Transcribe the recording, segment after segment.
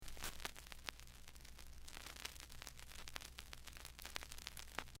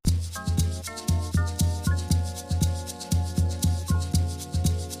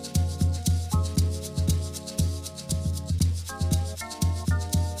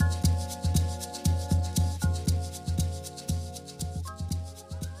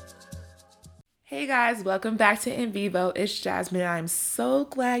Hey guys, welcome back to In Vivo. It's Jasmine. I'm so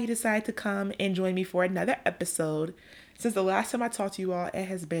glad you decided to come and join me for another episode. Since the last time I talked to you all, it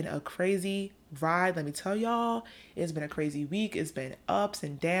has been a crazy ride. Let me tell y'all, it's been a crazy week. It's been ups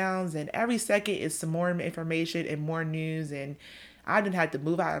and downs, and every second is some more information and more news. And I didn't have to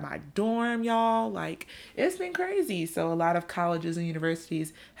move out of my dorm, y'all. Like, it's been crazy. So, a lot of colleges and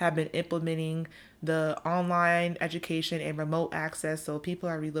universities have been implementing the online education and remote access. So, people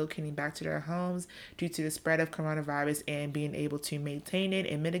are relocating back to their homes due to the spread of coronavirus and being able to maintain it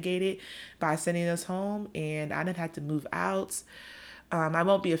and mitigate it by sending us home. And I didn't have to move out. I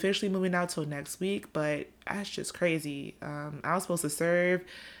won't be officially moving out till next week, but that's just crazy. I was supposed to serve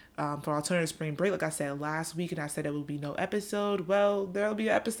for alternative spring break, like I said last week, and I said there will be no episode. Well, there'll be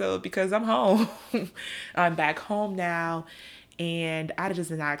an episode because I'm home. I'm back home now, and I just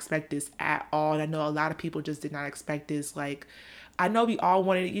did not expect this at all. And I know a lot of people just did not expect this. Like, I know we all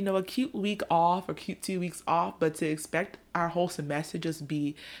wanted, a cute week off or cute 2 weeks off, but to expect our whole semester just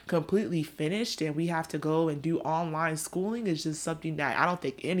be completely finished and we have to go and do online schooling is just something that I don't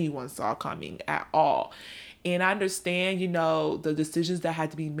think anyone saw coming at all. And I understand, the decisions that had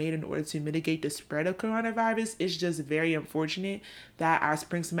to be made in order to mitigate the spread of coronavirus. It's just very unfortunate that our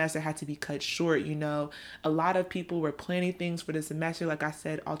spring semester had to be cut short. A lot of people were planning things for the semester. Like I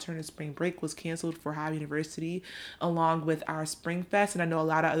said, alternative spring break was canceled for Howard University along with our Spring Fest. And I know a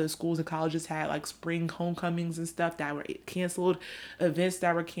lot of other schools and colleges had like spring homecomings and stuff that were canceled, events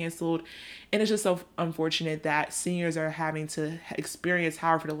that were canceled. And it's just so unfortunate that seniors are having to experience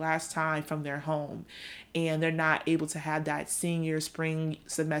Howard for the last time from their home. And they're not able to have that senior spring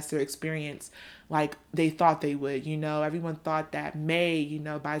semester experience like they thought they would. Everyone thought that May,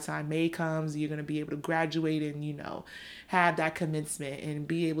 by the time May comes, you're going to be able to graduate and, have that commencement and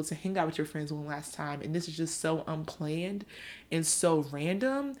be able to hang out with your friends one last time. And this is just so unplanned and so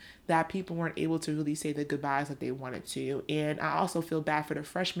random that people weren't able to really say the goodbyes that they wanted to. And I also feel bad for the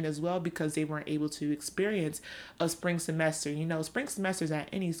freshmen as well because they weren't able to experience a spring semester. Spring semesters at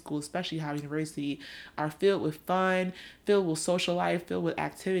any school, especially Howard University, are filled with fun, filled with social life, filled with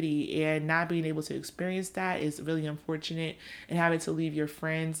activity, and not being able to experience that is really unfortunate. And having to leave your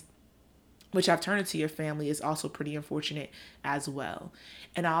friends, which have turned into your family, is also pretty unfortunate as well.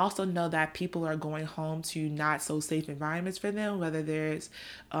 And I also know that people are going home to not so safe environments for them, whether there's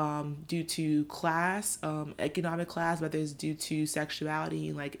due to class, economic class, whether it's due to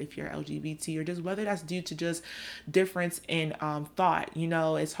sexuality, like if you're LGBT, or just whether that's due to just difference in thought.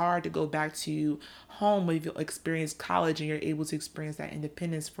 It's hard to go back to home when you've experienced college and you're able to experience that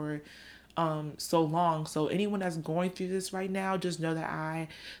independence for so long. So anyone that's going through this right now, just know that I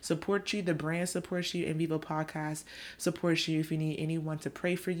support you. The brand supports you. In Vivo Podcast supports you. If you need anyone to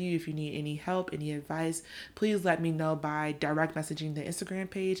pray for you, if you need any help, any advice, please let me know by direct messaging the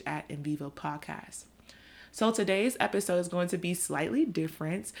Instagram page at In Vivo Podcast. So today's episode is going to be slightly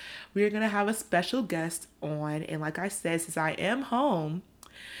different. We're going to have a special guest on, and like I said, since I am home,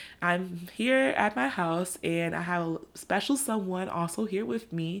 I'm here at my house and I have a special someone also here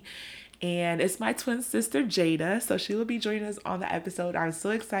with me. And it's my twin sister, Jada. So she will be joining us on the episode. I'm so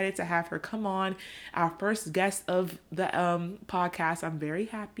excited to have her come on, our first guest of the podcast. I'm very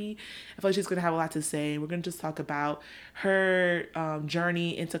happy. I feel like she's going to have a lot to say. We're going to just talk about her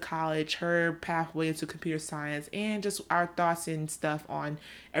journey into college, her pathway into computer science, and just our thoughts and stuff on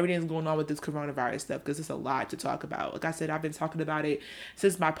everything that's going on with this coronavirus stuff, because it's a lot to talk about. Like I said, I've been talking about it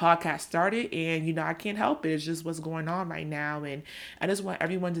since my podcast started, and I can't help it. It's just what's going on right now. And I just want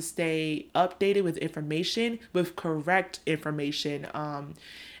everyone to stay updated with information, with correct information.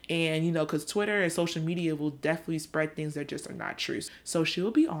 And because Twitter and social media will definitely spread things that just are not true. So she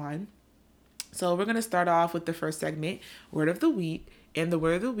will be on. So we're going to start off with the first segment, Word of the Week. And the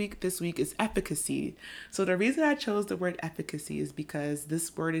word of the week this week is efficacy. So the reason I chose the word efficacy is because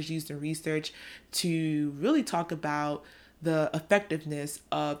this word is used in research to really talk about the effectiveness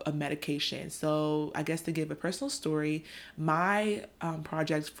of a medication. So I guess to give a personal story, my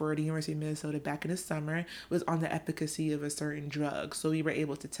project for the University of Minnesota back in the summer was on the efficacy of a certain drug. So we were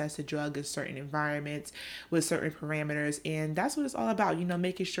able to test a drug in certain environments with certain parameters. And that's what it's all about,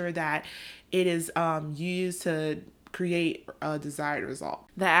 making sure that it is used to create a desired result.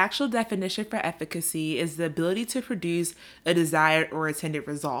 The actual definition for efficacy is the ability to produce a desired or intended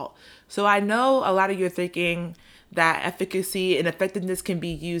result. So I know a lot of you are thinking that efficacy and effectiveness can be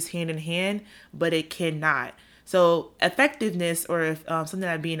used hand in hand, but it cannot. So effectiveness, or something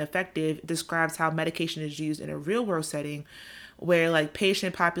that being effective, describes how medication is used in a real world setting where like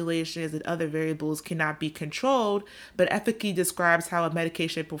patient populations and other variables cannot be controlled, but efficacy describes how a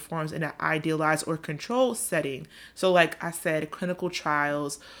medication performs in an idealized or controlled setting. So like I said, clinical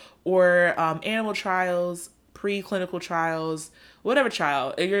trials or animal trials, preclinical trials, whatever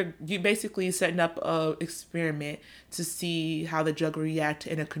trial. You basically setting up a experiment to see how the drug will react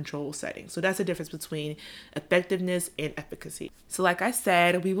in a control setting. So that's the difference between effectiveness and efficacy. So like I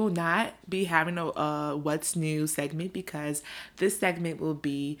said, we will not be having a what's new segment because this segment will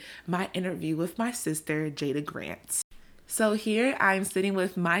be my interview with my sister, Jada Grant. So here I'm sitting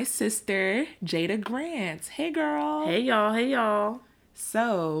with my sister, Jada Grant. Hey girl. Hey y'all.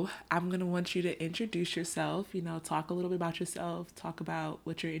 So I'm going to want you to introduce yourself, talk a little bit about yourself, talk about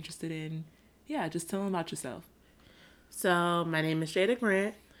what you're interested in. Yeah, just tell them about yourself. So my name is Jada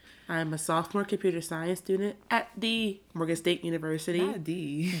Grant. I'm a sophomore computer science student at the Morgan State University. Not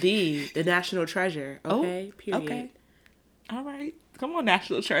the National Treasure. Okay, period. Okay. All right. Come on,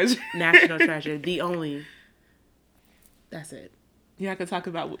 National Treasure. National Treasure, the only. That's it. You're not going to talk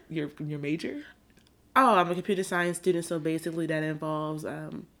about your major? Oh, I'm a computer science student, so basically that involves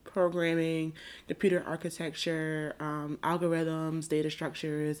programming, computer architecture, algorithms, data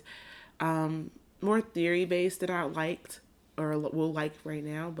structures, more theory-based than I liked or will like right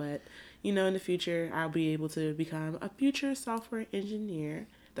now. But, in the future, I'll be able to become a future software engineer.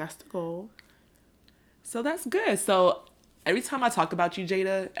 That's the goal. So that's good. So every time I talk about you,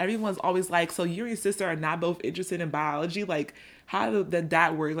 Jada, everyone's always like, so you and your sister are not both interested in biology? Like, how did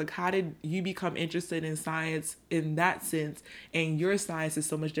that work? Like, how did you become interested in science in that sense? And your science is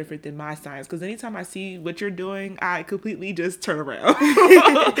so much different than my science. Because anytime I see what you're doing, I completely just turn around.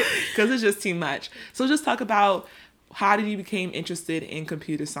 Because it's just too much. So just talk about how did you become interested in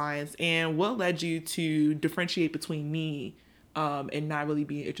computer science? And what led you to differentiate between me and not really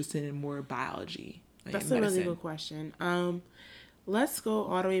being interested in more biology? That's a really good question. Let's go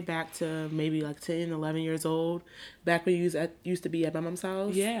all the way back to maybe like 10, 11 years old. Back when you used to be at my mom's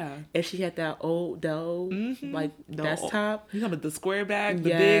house. Yeah. And she had that old Dell, desktop. You talking about the square back,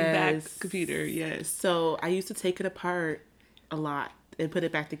 the big back computer, yes. So I used to take it apart a lot and put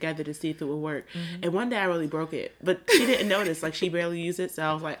it back together to see if it would work. Mm-hmm. And one day I really broke it. But she didn't notice. Like, she barely used it. So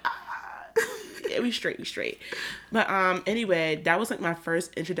I was like, yeah, we straight. But anyway, that was like my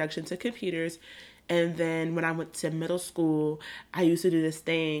first introduction to computers. And then when I went to middle school, I used to do this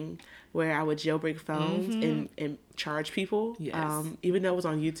thing where I would jailbreak phones and charge people. Yes. Even though it was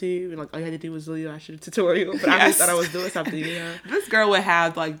on YouTube and like all you had to do was really watch a tutorial. But I just thought I was doing something, This girl would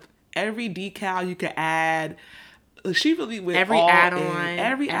have like every decal you could add. She really went every all add-on,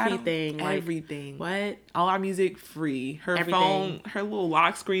 everything. Like, everything. What? All our music free. Her everything. Phone, her little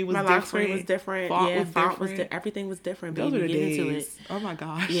lock screen was different. My lock screen was different. Font was different. Everything was different. Those were the days. Into it. Oh my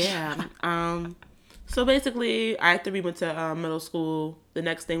gosh. Yeah. So basically, after we went to middle school, the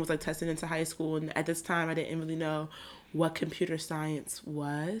next thing was like testing into high school. And at this time, I didn't really know what computer science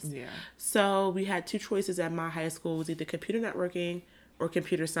was. Yeah. So we had two choices at my high school. It was either computer networking or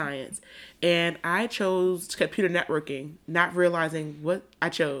computer science. And I chose computer networking, not realizing what I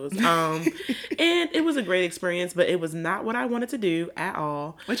chose. And it was a great experience, but it was not what I wanted to do at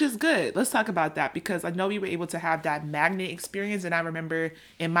all. Which is good. Let's talk about that because I know we were able to have that magnet experience. And I remember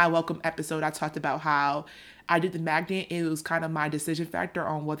in my welcome episode, I talked about how I did the magnet. It was kind of my decision factor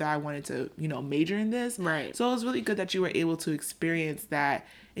on whether I wanted to, major in this. Right. So it was really good that you were able to experience that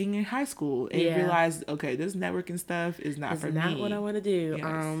in your high school and realize, okay, this networking stuff is not for me. It's not what I want to do.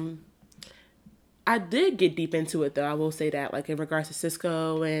 Yes. I did get deep into it though. I will say that, like in regards to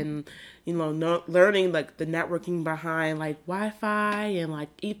Cisco and learning like the networking behind like Wi-Fi and like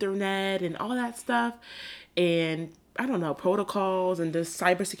Ethernet and all that stuff, and I don't know, protocols and just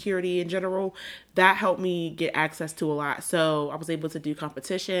cybersecurity in general. That helped me get access to a lot. So I was able to do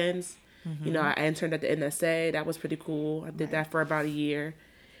competitions. Mm-hmm. I interned at the NSA. That was pretty cool. I did that for about a year.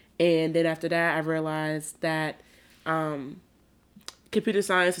 And then after that, I realized that computer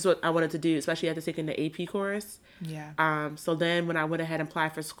science is what I wanted to do, especially after taking the AP course. Yeah. So then when I went ahead and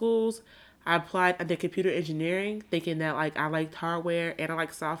applied for schools, I applied under computer engineering, thinking that like I liked hardware and I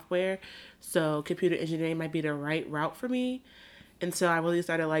like software. So computer engineering might be the right route for me. And so I really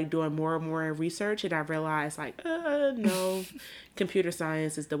started like doing more and more research, and I realized like, no, computer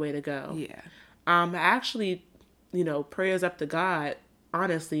science is the way to go. Yeah. I actually, prayers up to God,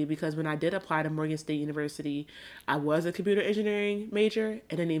 honestly, because when I did apply to Morgan State University, I was a computer engineering major,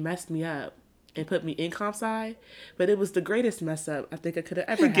 and then they messed me up and put me in comp sci. But it was the greatest mess up I think I could have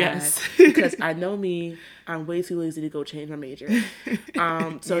ever had. Yes. Because I know me, I'm way too lazy to go change my major.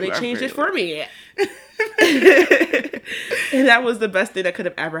 So they changed it for me. And that was the best thing that could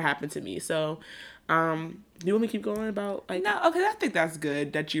have ever happened to me. So, do you want me to keep going about like? No, okay, I think that's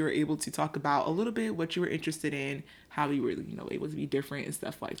good that you were able to talk about a little bit what you were interested in, how you were, able to be different and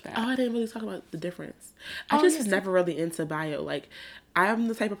stuff like that. Oh, I didn't really talk about the difference. I just was never really into bio. Like, I'm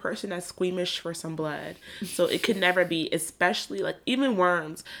the type of person that's squeamish for some blood. So it could never be, especially, like, even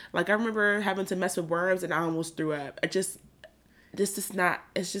worms. Like, I remember having to mess with worms and I almost threw up. This is not,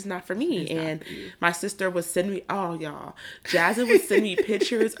 it's just not for me. And my sister would send me, oh, y'all, Jasmine would send me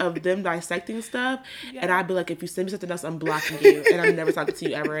pictures of them dissecting stuff. Yeah. And I'd be like, if you send me something else, I'm blocking you. And I'm never talking to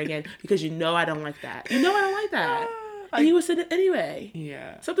you ever again because you know I don't like that. You know I don't like that. And you would send it anyway.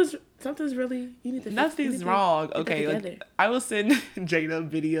 Yeah. Something's really, you need to Nothing's wrong. Okay. Like, I will send Jada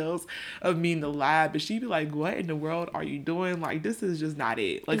videos of me in the lab and she'd be like, what in the world are you doing? Like, this is just not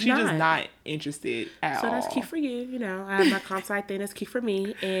it. Like, she's just not interested at all. So that's key for you. I have my comp sci thing that's key for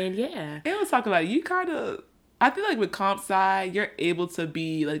me. And yeah. And let's talk about it. You kind of, I feel like with comp sci, you're able to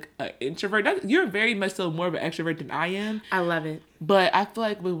be like an introvert. You're very much so more of an extrovert than I am. I love it. But I feel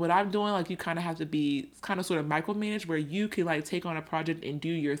like with what I'm doing, like you kind of have to be kind of sort of micromanaged where you can like take on a project and do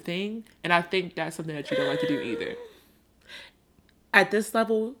your thing. And I think that's something that you don't like to do either. At this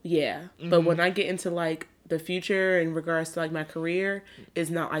level, yeah. Mm-hmm. But when I get into like the future in regards to like my career,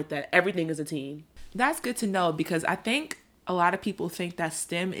 it's not like that. Everything is a team. That's good to know because I think a lot of people think that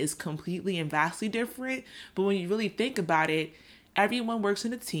STEM is completely and vastly different, but when you really think about it, everyone works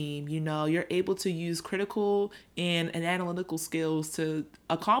in a team. You're able to use critical and analytical skills to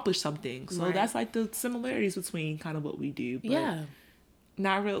accomplish something. So right. That's like the similarities between kind of what we do. But yeah.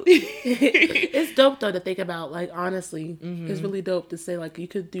 Not really. It's dope though to think about, like, honestly. Mm-hmm. It's really dope to say like you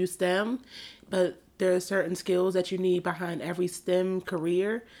could do STEM, but there are certain skills that you need behind every STEM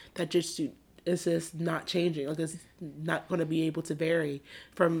career that it's just not changing. Like, it's not going to be able to vary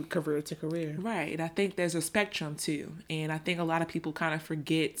from career to career. Right. And I think there's a spectrum too. And I think a lot of people kind of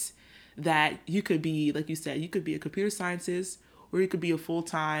forget that you could be, like you said, you could be a computer scientist or you could be a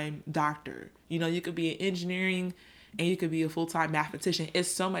full-time doctor. You could be in engineering and you could be a full-time mathematician. It's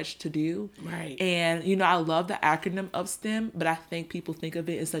so much to do. Right. And, I love the acronym of STEM, but I think people think of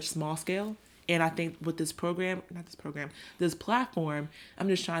it in such small scale. And I think with this platform, I'm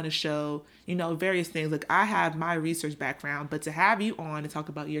just trying to show, various things. Like, I have my research background, but to have you on and talk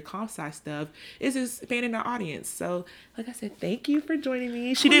about your comp sci stuff is just expanding our audience. So, like I said, thank you for joining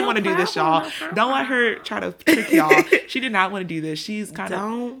me. She didn't want to do this, y'all. Don't let her try to trick y'all. She did not want to do this. She's kind of...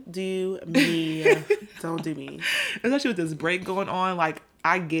 Don't do me. Don't do me. Especially with this break going on. Like,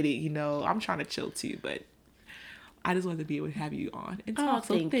 I get it, I'm trying to chill too, but... I just wanted to be able to have you on and talk.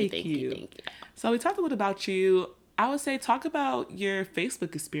 So thank you. So we talked a little about you. I would say talk about your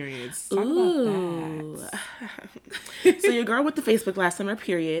Facebook experience. Talk about that. So your girl with the Facebook last summer,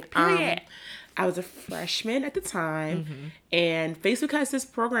 period. I was a freshman at the time, mm-hmm. and Facebook has this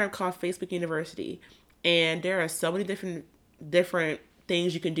program called Facebook University, and there are so many different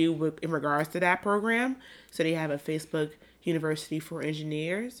things you can do in regards to that program. So they have a Facebook University for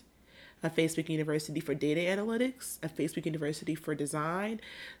engineers, a Facebook University for data analytics, a Facebook University for design.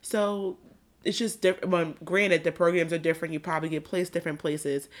 So it's just different. Well, granted, the programs are different. You probably get placed different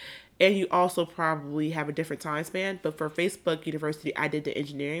places, and you also probably have a different time span. But for Facebook University, I did the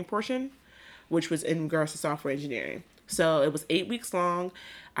engineering portion, which was in regards to software engineering. So it was 8 weeks long.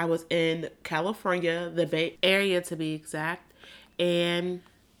 I was in California, the Bay Area to be exact, and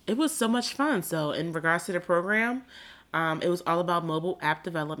it was so much fun. So in regards to the program, it was all about mobile app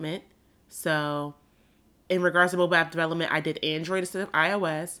development. So in regards to mobile app development, I did Android instead of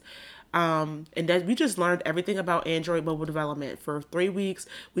iOS. And that we just learned everything about Android mobile development for 3 weeks.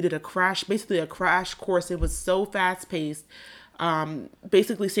 We did basically a crash course. It was so fast paced.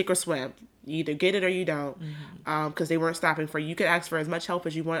 Basically sink or swim. You either get it or you don't. Because they weren't stopping for you. You could ask for as much help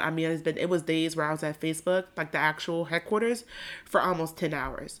as you want. I mean, it was days where I was at Facebook, like the actual headquarters, for almost 10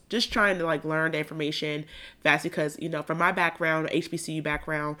 hours. Just trying to like learn the information fast because, from my background, HBCU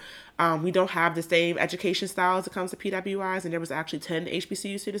background, we don't have the same education style as it comes to PWIs. And there was actually 10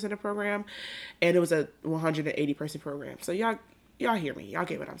 HBCU students in the program. And it was a 180 person program. So y'all hear me. Y'all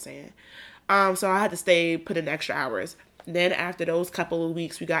get what I'm saying. So I had to put in extra hours. Then after those couple of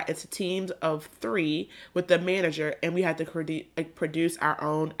weeks, we got into teams of 3 with the manager, and we had to produce our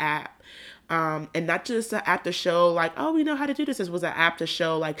own app. And not just an app to show like, oh, we know how to do this. This was an app to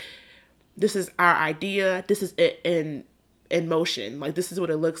show like, this is our idea. This is it in motion. Like, this is what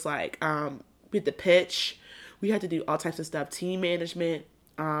it looks like. We had to pitch. We had to do all types of stuff. Team management.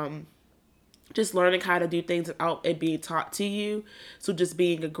 Just learning how to do things without it being taught to you. So just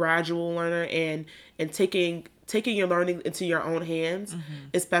being a gradual learner and taking taking your learning into your own hands,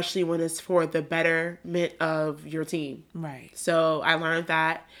 especially when it's for the betterment of your team. Right. So I learned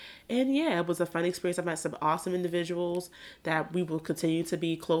that. And yeah, it was a fun experience. I met some awesome individuals that we will continue to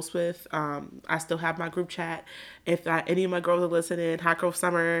be close with. I still have my group chat. If any of my girls are listening, Hot Girl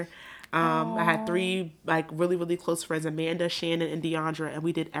Summer. I had 3 like really, really close friends, Amanda, Shannon, and Deandra, and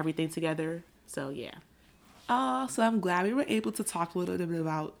we did everything together. So yeah. So I'm glad we were able to talk a little bit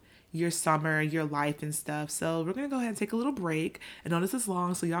about your summer, your life and stuff. So we're going to go ahead and take a little break. I know this is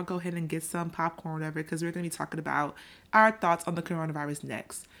long, so y'all go ahead and get some popcorn or whatever, because we're going to be talking about our thoughts on the coronavirus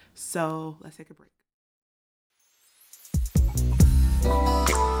next. So let's take a break.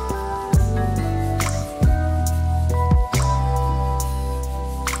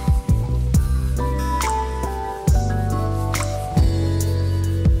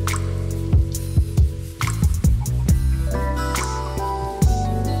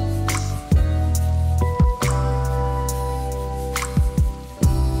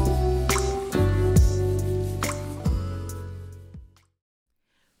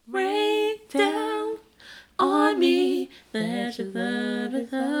 Rain down on me, let your love and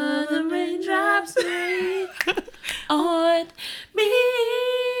the raindrops rain on me.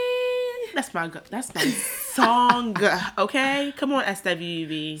 That's my song. Okay, come on,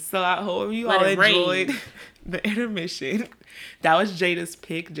 SWV. So I hope you Let all it rain. enjoyed the intermission. That was Jada's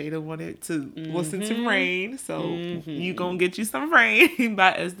pick. Jada wanted to listen to Rain, so you gonna get you some Rain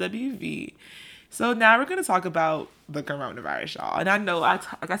by SWV. So now we're gonna talk about the coronavirus, y'all. And I know,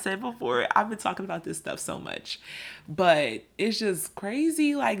 like I said before, I've been talking about this stuff so much, but it's just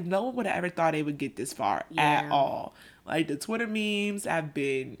crazy. Like, no one would have ever thought they would get this far at all. Like, the Twitter memes have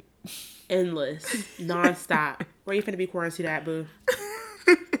been endless, nonstop. Where you finna be quarantined at, boo?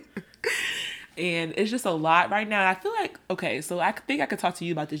 And it's just a lot right now. And I feel like, okay, so I think I could talk to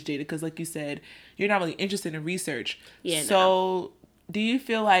you about this, Jada, because like you said, you're not really interested in research. Yeah. So do you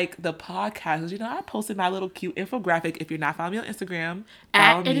feel like the podcast, you know, I posted my little cute infographic. If you're not following me on Instagram,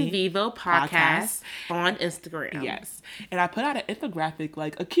 At follow me. In Vivo Podcast on Instagram. Yes. And I put out an infographic,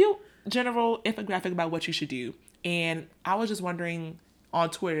 like a cute general infographic about what you should do. And I was just wondering, on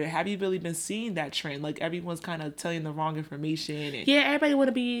Twitter, have you really been seeing that trend? Like, everyone's kind of telling the wrong information. And yeah, everybody want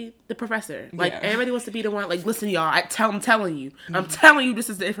to be the professor. Like, everybody wants to be the one. Like, listen, y'all. I'm telling you. I'm telling you this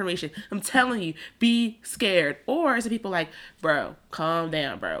is the information. I'm telling you. Be scared. Or is it people like, bro, calm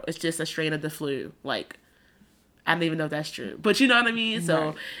down, bro. It's just a strain of the flu. Like, I don't even know if that's true. But you know what I mean?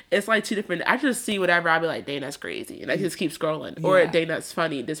 So, it's like 2 different... I just see whatever. I'll be like, dang, that's crazy. And I just keep scrolling. Yeah. Or, dang, that's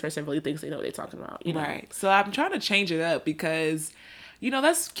funny. This person really thinks they know what they're talking about. You know? Right. So, I'm trying to change it up because... You know,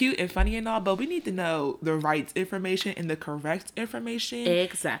 that's cute and funny and all, but we need to know the right information and the correct information.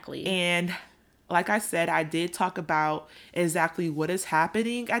 Exactly. And like I said, I did talk about exactly what is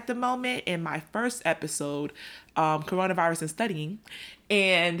happening at the moment in my first episode, Coronavirus and Studying.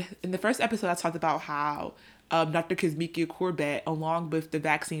 And in the first episode, I talked about how Dr. Kizzmekia Corbett, along with the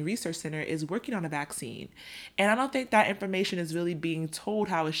Vaccine Research Center, is working on a vaccine. And I don't think that information is really being told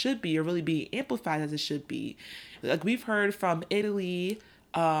how it should be or really being amplified as it should be. Like, we've heard from Italy,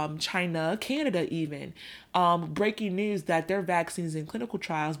 China, Canada even, breaking news that their vaccine is in clinical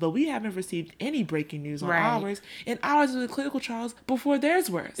trials, but we haven't received any breaking news on ours. And ours is in clinical trials before theirs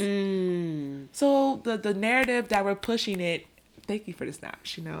was. So the narrative that we're pushing it, thank you for the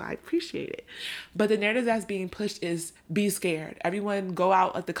snaps, you know, I appreciate it. But the narrative that's being pushed is be scared. Everyone go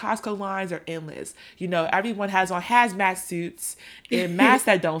out, like the Costco lines are endless. You know, everyone has on hazmat suits and masks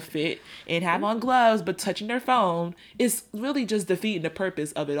that don't fit and have on gloves, but touching their phone is really just defeating the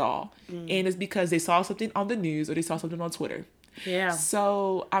purpose of it all. And it's because they saw something on the news or they saw something on Twitter. Yeah.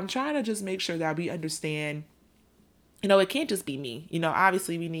 So I'm trying to just make sure that we understand, you know, it can't just be me. You know,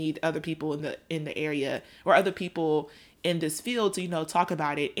 obviously we need other people in the area or other people in this field to, you know, talk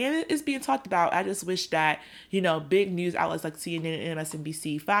about it. And it's being talked about. I just wish that, you know, big news outlets like CNN and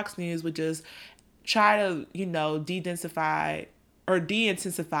MSNBC, Fox News would just try to, you know, de-intensify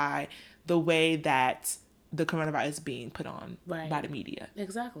the way that the coronavirus is being put on by the media.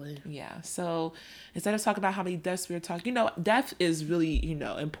 Exactly. Yeah. So instead of talking about how many deaths we're talking, you know, death is really, you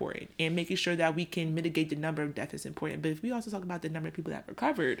know, important, and making sure that we can mitigate the number of deaths is important. But if we also talk about the number of people that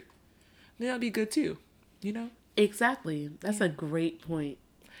recovered, then that'll be good too, you know? Exactly. That's a great point.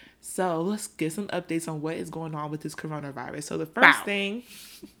 So let's get some updates on what is going on with this coronavirus. So the first thing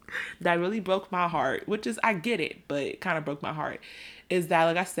that really broke my heart, which is, I get it, but it kind of broke my heart, is that,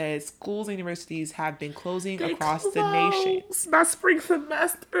 like I said, schools and universities have been closing across the nation. My spring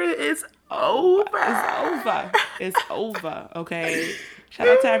semester is over. It's over. Okay. Shout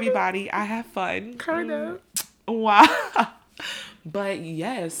out to everybody. I have fun. Kind of. Wow. But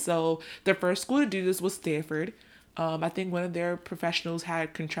yes, so the first school to do this was Stanford. I think one of their professionals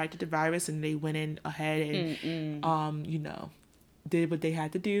had contracted the virus, and they went in ahead and, did what they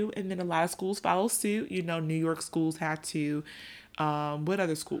had to do. And then a lot of schools followed suit. New York schools had to. What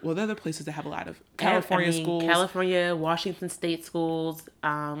other school? Well, the other places that have a lot of California schools. California, Washington State schools,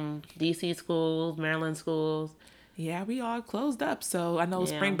 DC schools, Maryland schools. Yeah, we all closed up. So I know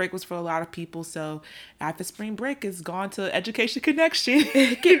spring break was for a lot of people. So after spring break, it's gone to Education Connection.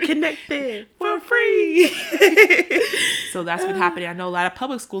 Get connected for free. So that's been happening. I know a lot of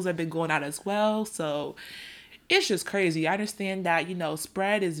public schools have been going out as well. So it's just crazy. I understand that,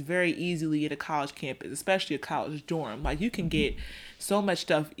 spread is very easily at a college campus, especially a college dorm. Like, you can get so much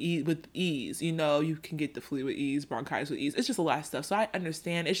stuff with ease. You can get the flu with ease, bronchitis with ease. It's just a lot of stuff. So I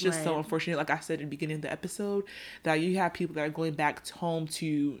understand. It's just so unfortunate, like I said in the beginning of the episode, that you have people that are going back home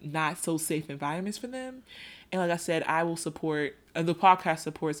to not so safe environments for them. And like I said, I will support, the podcast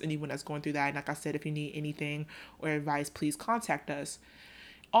supports anyone that's going through that. And like I said, if you need anything or advice, please contact us.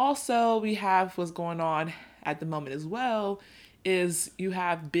 Also, we have what's going on at the moment as well is you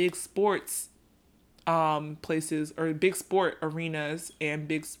have big sports places or big sport arenas and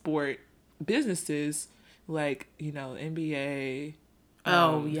big sport businesses like, NBA.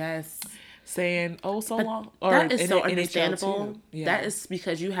 Oh, yes. Saying, so long. Or that is so understandable. Yeah. That is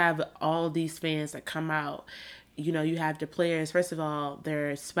because you have all these fans that come out. You have the players, first of all,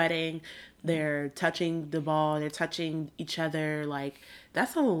 they're sweating, they're touching the ball, they're touching each other. Like,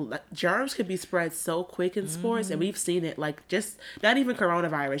 germs could be spread so quick in sports, and we've seen it, like, just not even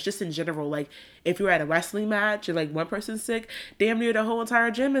coronavirus, just in general. Like, if you're at a wrestling match and like one person's sick, damn near the whole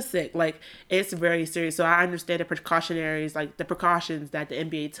entire gym is sick. Like, it's very serious. So I understand the precautions that the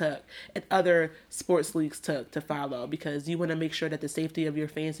NBA took and other sports leagues took to follow, because you want to make sure that the safety of your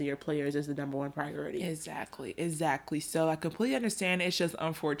fans and your players is the number one priority. Exactly. So I completely understand. It's just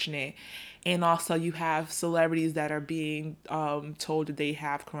unfortunate. And also you have celebrities that are being told that they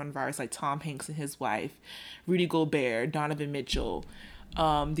have coronavirus, like Tom Hanks and his wife, Rudy Gobert, Donovan Mitchell,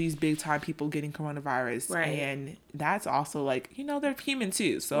 these big time people getting coronavirus. Right. And that's also like, they're human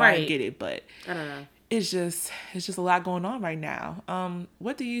too. So I get it, but I don't know. It's just a lot going on right now.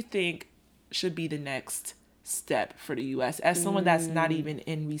 What do you think should be the next step for the U.S. as someone that's not even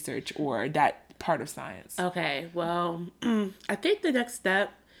in research or that part of science? Okay, well, I think the next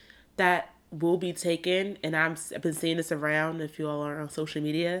step that will be taken, and I've been seeing this around, if you all are on social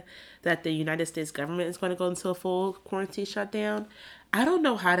media, that the United States government is going to go into a full quarantine shutdown. I don't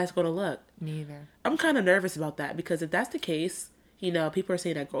know how that's going to look. Me either. I'm kind of nervous about that, because if that's the case, people are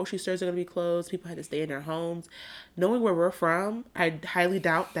saying that grocery stores are going to be closed. People had to stay in their homes. Knowing where we're from, I highly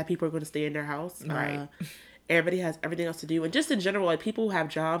doubt that people are going to stay in their house. Right. Everybody has everything else to do. And just in general, like, people have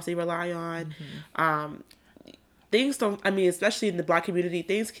jobs they rely on. Things don't, especially in the Black community,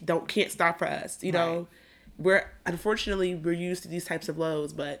 things can't stop for us. We're used to these types of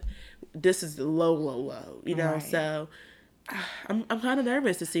lows, but this is the low, Right. So I'm kind of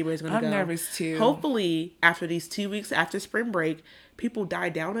nervous to see where it's going to go. I'm nervous too. Hopefully, after these 2 weeks after spring break, people die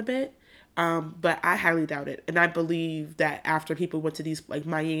down a bit. But I highly doubt it. And I believe that after people went to these, like,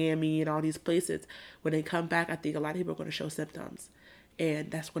 Miami and all these places, when they come back, I think a lot of people are going to show symptoms.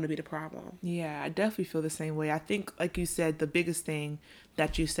 And that's going to be the problem. Yeah, I definitely feel the same way. I think, like you said, the biggest thing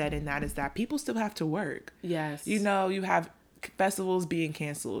that you said in that is that people still have to work. Yes. You have festivals being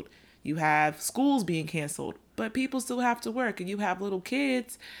canceled. You have schools being canceled. But people still have to work. And you have little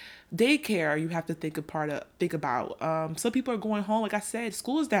kids, daycare you have to think about. Some people are going home. Like I said,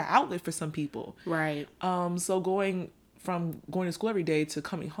 school is their outlet for some people. Right. So going to school every day to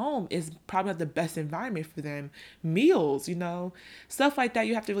coming home is probably not the best environment for them. Meals, stuff like that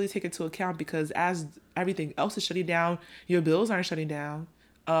you have to really take into account, because as everything else is shutting down, your bills aren't shutting down.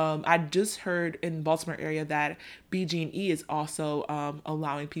 I just heard in the Baltimore area that BG&E is also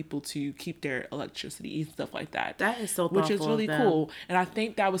allowing people to keep their electricity and stuff like that. That is so thoughtful, which is really cool. And I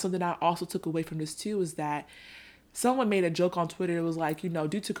think that was something I also took away from this too, is that someone made a joke on Twitter. It was like, due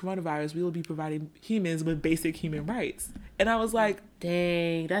to coronavirus, we will be providing humans with basic human rights. And I was like,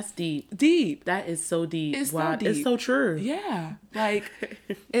 dang, that's deep. Deep. That is so deep. It's wow. so deep. It's so true. Yeah. Like,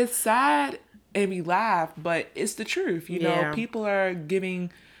 it's sad and we laugh, but it's the truth. People are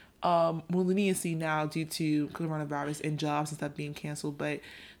giving more leniency now due to coronavirus and jobs and stuff being canceled. But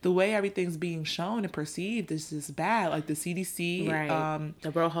the way everything's being shown and perceived is just bad. Like the CDC. Right.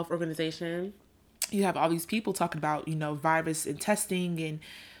 The World Health Organization. You have all these people talking about, virus and testing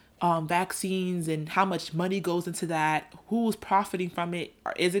and vaccines and how much money goes into that, who's profiting from it,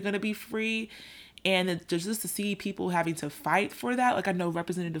 or is it going to be free? And just to see people having to fight for that, like I know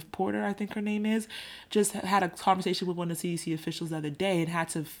Representative Porter, I think her name is, just had a conversation with one of the CDC officials the other day and had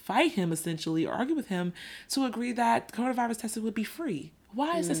to fight him, essentially, or argue with him to agree that coronavirus testing would be free.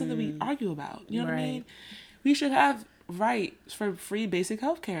 Why is that something we argue about? You know what I mean? We should have rights for free basic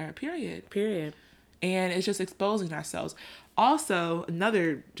health care, period. And it's just exposing ourselves. Also,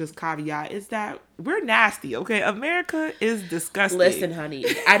 another just caveat is that we're nasty, okay? America is disgusting. Listen, honey,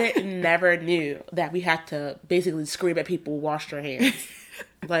 I never knew that we had to basically scream at people, wash your hands.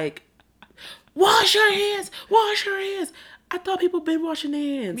 Like, wash your hands, wash your hands. I thought people been washing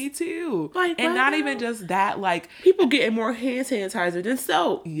their hands. Me too. Like, and not even just that, like... People getting more hand sanitizer than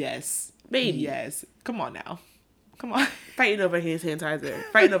soap. Yes. Baby. Yes. Come on now. Come on. Fighting over hand sanitizer.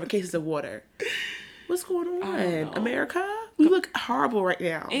 Fighting over cases of water. What's going on, America? We look horrible right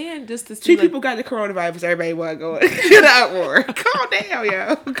now. And just to see, two people got the coronavirus. Everybody want to go get out more. Calm down,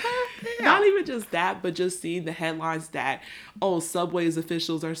 yo. Calm down. Not even just that, but just seeing the headlines that, Subway's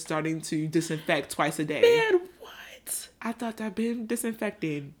officials are starting to disinfect twice a day. Man, what? I thought that been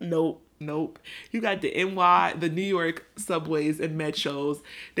disinfecting. Nope. You got the New York subways and metros.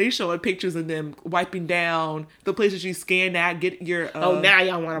 They showing pictures of them wiping down the places you scan at, get your... now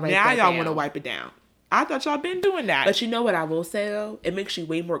y'all want to wipe it down. Now y'all want to wipe it down. I thought y'all been doing that. But you know what I will say, though? It makes you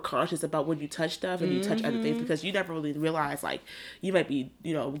way more conscious about when you touch stuff and you touch other things, because you never really realize, like, you might be,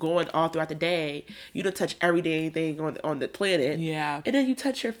 going all throughout the day. You don't touch everyday thing on the planet. Yeah. And then you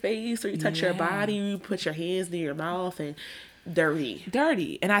touch your face or you touch your body. You put your hands near your mouth and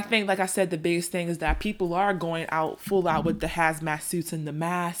dirty. And I think, like I said, the biggest thing is that people are going out full out with the hazmat suits and the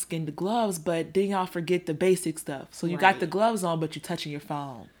mask and the gloves, but then y'all forget the basic stuff. So you got the gloves on, but you're touching your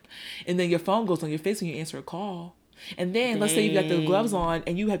phone. And then your phone goes on your face when you answer a call. And then let's say you got the gloves on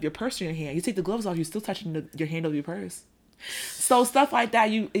and you have your purse in your hand. You take the gloves off, you're still touching your hand over your purse. So stuff like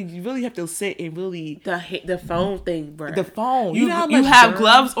that, you really have to sit and really... The phone thing, bro. The phone. You have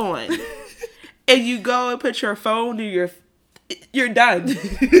gloves on. And you go and put your phone near you're done.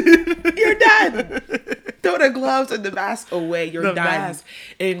 You're done. Throw the gloves and the mask away. You're done. Mask.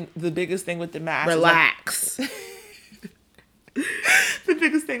 And the biggest thing with the mask... Relax. The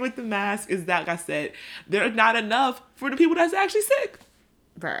biggest thing with the mask is that, like I said, there's not enough for the people that's actually sick.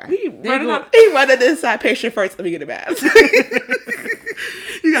 Bruh. He running inside patient first. Let me get a mask.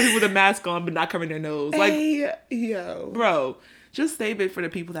 You got people with a mask on but not covering their nose. Like, hey, yo. Bro, just save it for the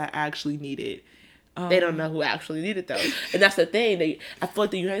people that actually need it. They don't know who actually need it, though. And that's the thing. I feel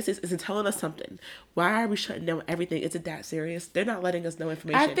like the United States isn't telling us something. Why are we shutting down everything? Is it that serious? They're not letting us know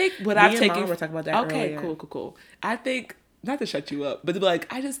information. I think what I've taken... We're talking about that okay, earlier. cool. I think... Not to shut you up, but to be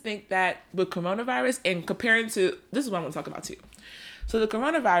like, I just think that with coronavirus and comparing to... This is what I want to talk about, too. So the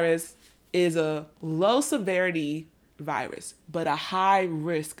coronavirus is a low severity virus, but a high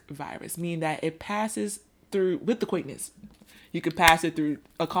risk virus, meaning that it passes through with the quickness. You could pass it through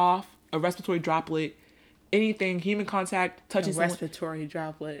a cough, a respiratory droplet, anything, human contact, touching someone. Respiratory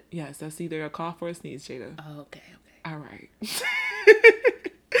droplet. Yes, that's either a cough or a sneeze, Jada. Oh, okay. All right.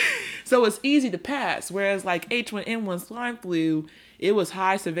 So it's easy to pass, whereas like H1N1 swine flu, it was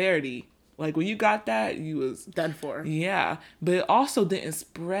high severity. Like when you got that, you was done for. Yeah, but it also didn't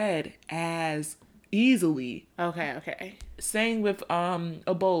spread as easily. Okay. Same with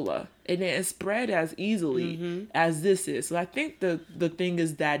Ebola. It didn't spread as easily as this is. So I think the thing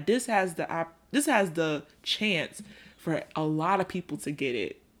is that this has the chance for a lot of people to get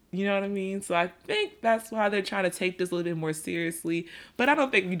it. You know what I mean? So I think that's why they're trying to take this a little bit more seriously. But I don't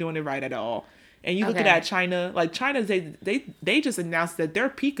think we're doing it right at all. And you look at China, like China, they just announced that their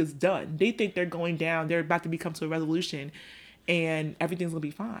peak is done. They think they're going down. They're about to become to a resolution and everything's going to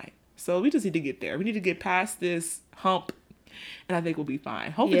be fine. So we just need to get there. We need to get past this hump and I think we'll be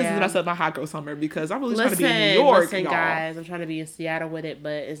fine. Hopefully this doesn't mess up my hot girl summer because I'm really trying to be in New York, y'all. Guys, I'm trying to be in Seattle with it,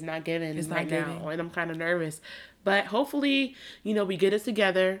 but it's not giving now. And I'm kind of nervous. But hopefully, we get it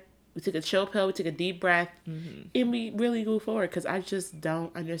together. We take a chill pill. We take a deep breath. And we really move forward because I just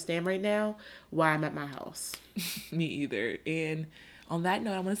don't understand right now why I'm at my house. Me either. And on that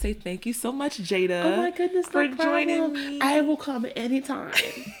note, I want to say thank you so much, Jada. Oh my goodness, for joining me. I will come anytime.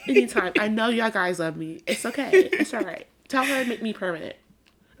 Anytime. I know y'all guys love me. It's okay. It's all right. Tell her to make me permanent.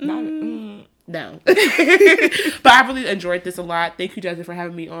 No. But I really enjoyed this a lot. Thank you, Jasmine, for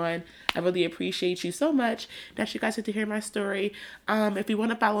having me on. I really appreciate you so much that you guys get to hear my story. If you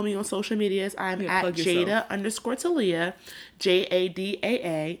want to follow me on social medias, I'm at Jada_Talia,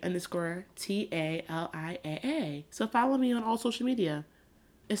 JADAA_TALIAA. So follow me on all social media,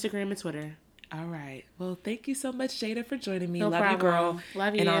 Instagram and Twitter. All right. Well, thank you so much, Jada, for joining me. No Love problem. you, girl.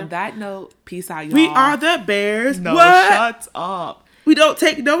 Love you. And on that note, peace out, y'all. We are the Bears. No, what? Shut up. We don't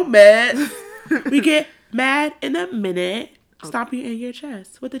take no meds. We get mad in a minute. Stomp you in your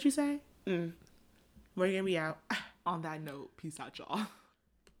chest. What did you say? We're gonna be out. On that note, peace out, y'all.